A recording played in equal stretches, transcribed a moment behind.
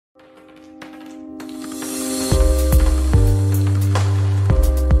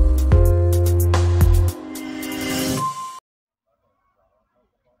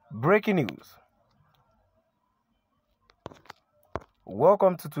Breaking news.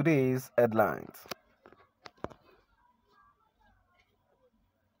 Welcome to today's headlines.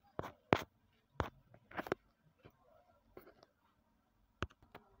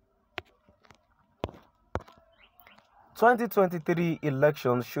 "2023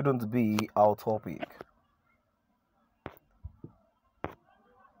 elections shouldn't be our topic."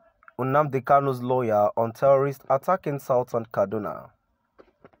 Nnamdi Kanu's lawyer on terrorist attack in southern Kaduna.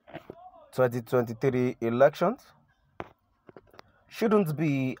 2023 elections shouldn't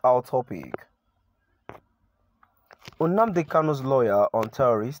be our topic. Nnamdi Kanu's lawyer on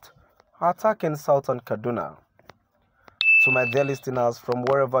terrorist attack in southern Kaduna. To my dear listeners from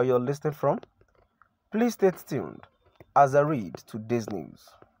wherever you're listening from, please stay tuned as I read today's news.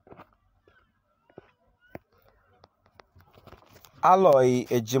 Aloy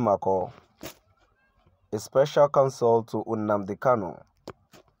Ejimako, a special counsel to Nnamdi Kanu,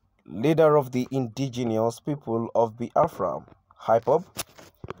 leader of the indigenous people of Biafra, IPOB,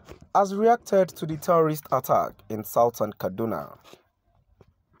 has reacted to the terrorist attack in southern Kaduna.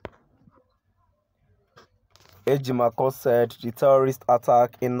 Ejimako said the terrorist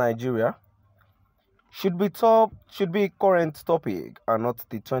attack in Nigeria should be current topic and not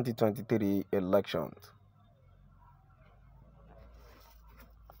the 2023 elections.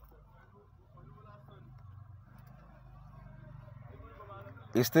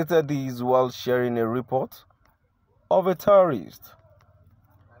 He stated this while sharing a report of a terrorist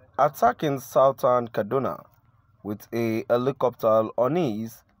attack in southern Kaduna with a helicopter on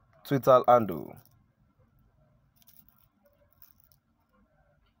his Twitter handle.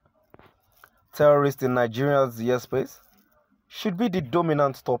 Terrorists in Nigeria's airspace should be the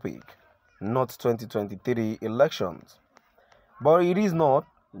dominant topic, not 2023 elections. But it is not.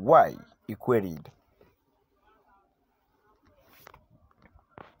 Why? He queried.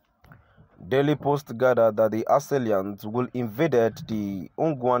 Daily Post gathered that the assailants will invaded the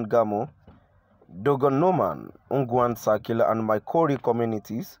Ungwan Gamo, Dogonoman, Ungwan Sakila and Maikori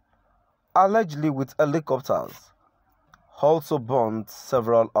communities, allegedly with helicopters, also burned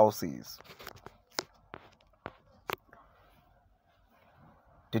several houses.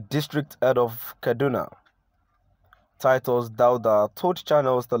 The district head of Kaduna, Titus Dauda, told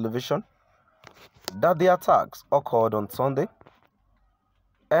Channels Television that the attacks occurred on Sunday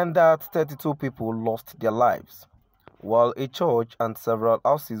and that 32 people lost their lives, while a church and several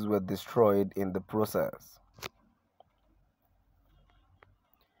houses were destroyed in the process.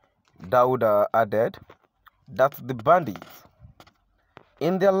 Dauda added that the bandits,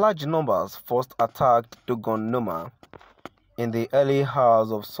 in their large numbers, first attacked Dogonoma in the early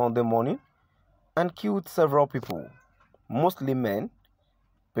hours of Sunday morning and killed several people, mostly men,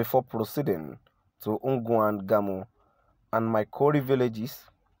 before proceeding to Ungwan Gamo and Maikori villages,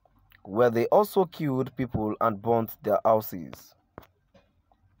 where they also killed people and burnt their houses.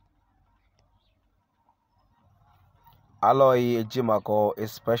 Aloy Ejimako, a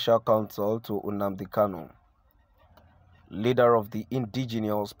special counsel to Nnamdi Kanu, leader of the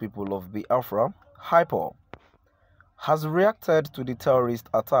indigenous people of Biafra, IPOB, has reacted to the terrorist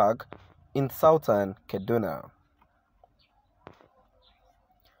attack in southern Kaduna.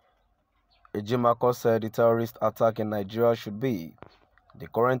 Ejimako said the terrorist attack in Nigeria should be the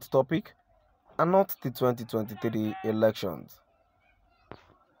current topic and not the 2023 elections.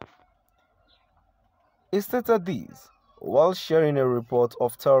 He stated this while sharing a report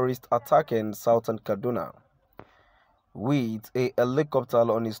of terrorist attack in southern Kaduna with a helicopter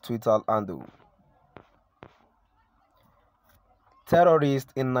on his Twitter handle.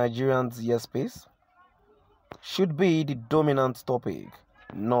 Terrorists in Nigerians' airspace should be the dominant topic,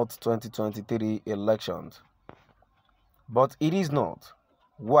 not 2023 elections. But it is not.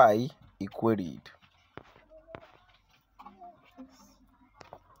 Why? He queried.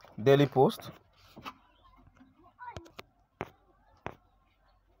 Daily Post.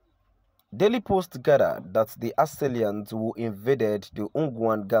 Daily Post gathered that the assailants who invaded the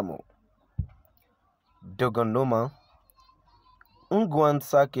Ungwan Gamo, Dogonoma, Ungwan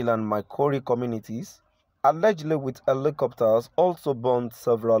Sakil and Maikori communities, allegedly with helicopters, also burned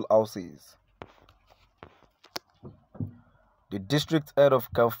several houses. The district head of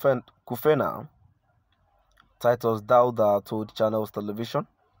Kufena, Titus Dauda, told Channels Television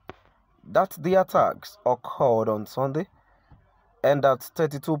that the attacks occurred on Sunday and that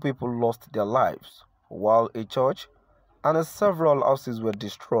 32 people lost their lives, while a church and several houses were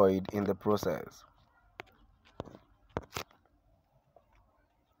destroyed in the process.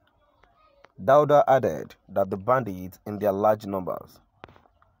 Dauda added that the bandits, in their large numbers,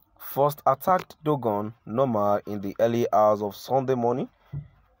 first attacked Dogon Noma in the early hours of Sunday morning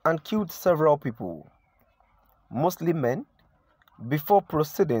and killed several people, mostly men, before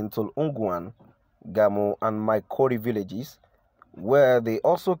proceeding to Ungwan, Gamo, and Maikori villages, where they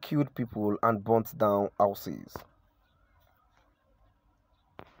also killed people and burnt down houses.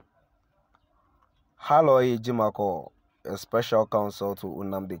 Aloy Jimako, a special counsel to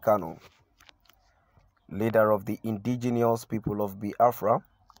Nnamdi Kanu, leader of the indigenous people of Biafra,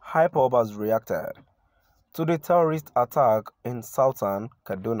 IPOB has reacted to the terrorist attack in southern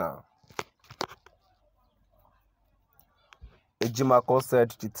Kaduna. Ejimako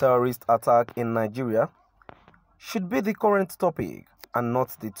said the terrorist attack in Nigeria should be the current topic and not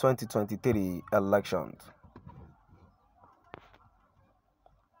the 2023 elections.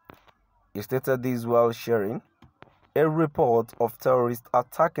 He stated this while sharing a report of terrorist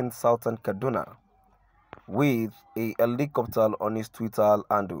attack in southern Kaduna with a helicopter on his Twitter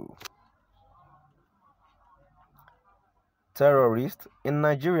handle. Terrorists in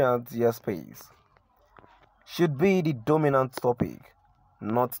Nigerian airspace should be the dominant topic,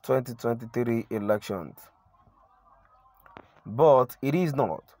 not 2023 elections. But it is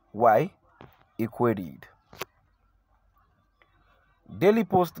not. Why? He queried. Daily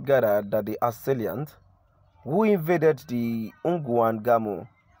Post gathered that the assailants who invaded the Ungwan Gamo,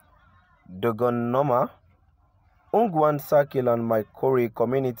 Dogon-Noma, Ungwan Circle and Maikori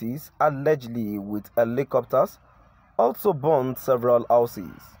communities, allegedly with helicopters, also burned several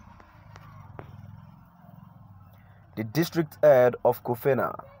houses. The district head of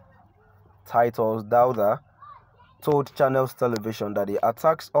Kofena, Titus Dauda, told Channels Television that the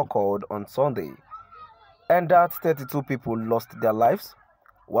attacks occurred on Sunday and that 32 people lost their lives,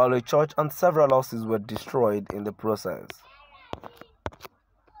 while a church and several houses were destroyed in the process.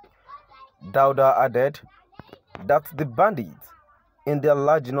 Dauda added that the bandits, in their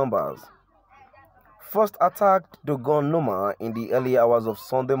large numbers, first attacked Dogon-Noma in the early hours of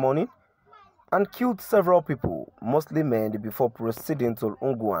Sunday morning and killed several people, mostly men, before proceeding to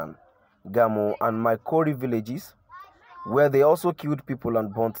Ungwan, Gamo, and Maikori villages, where they also killed people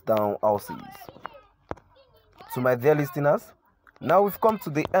and burnt down houses. To my dear listeners, now we've come to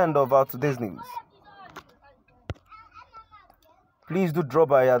the end of our today's news. Please do drop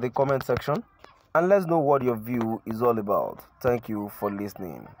by at the comment section and let's know what your view is all about. Thank you for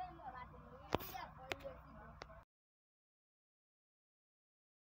listening.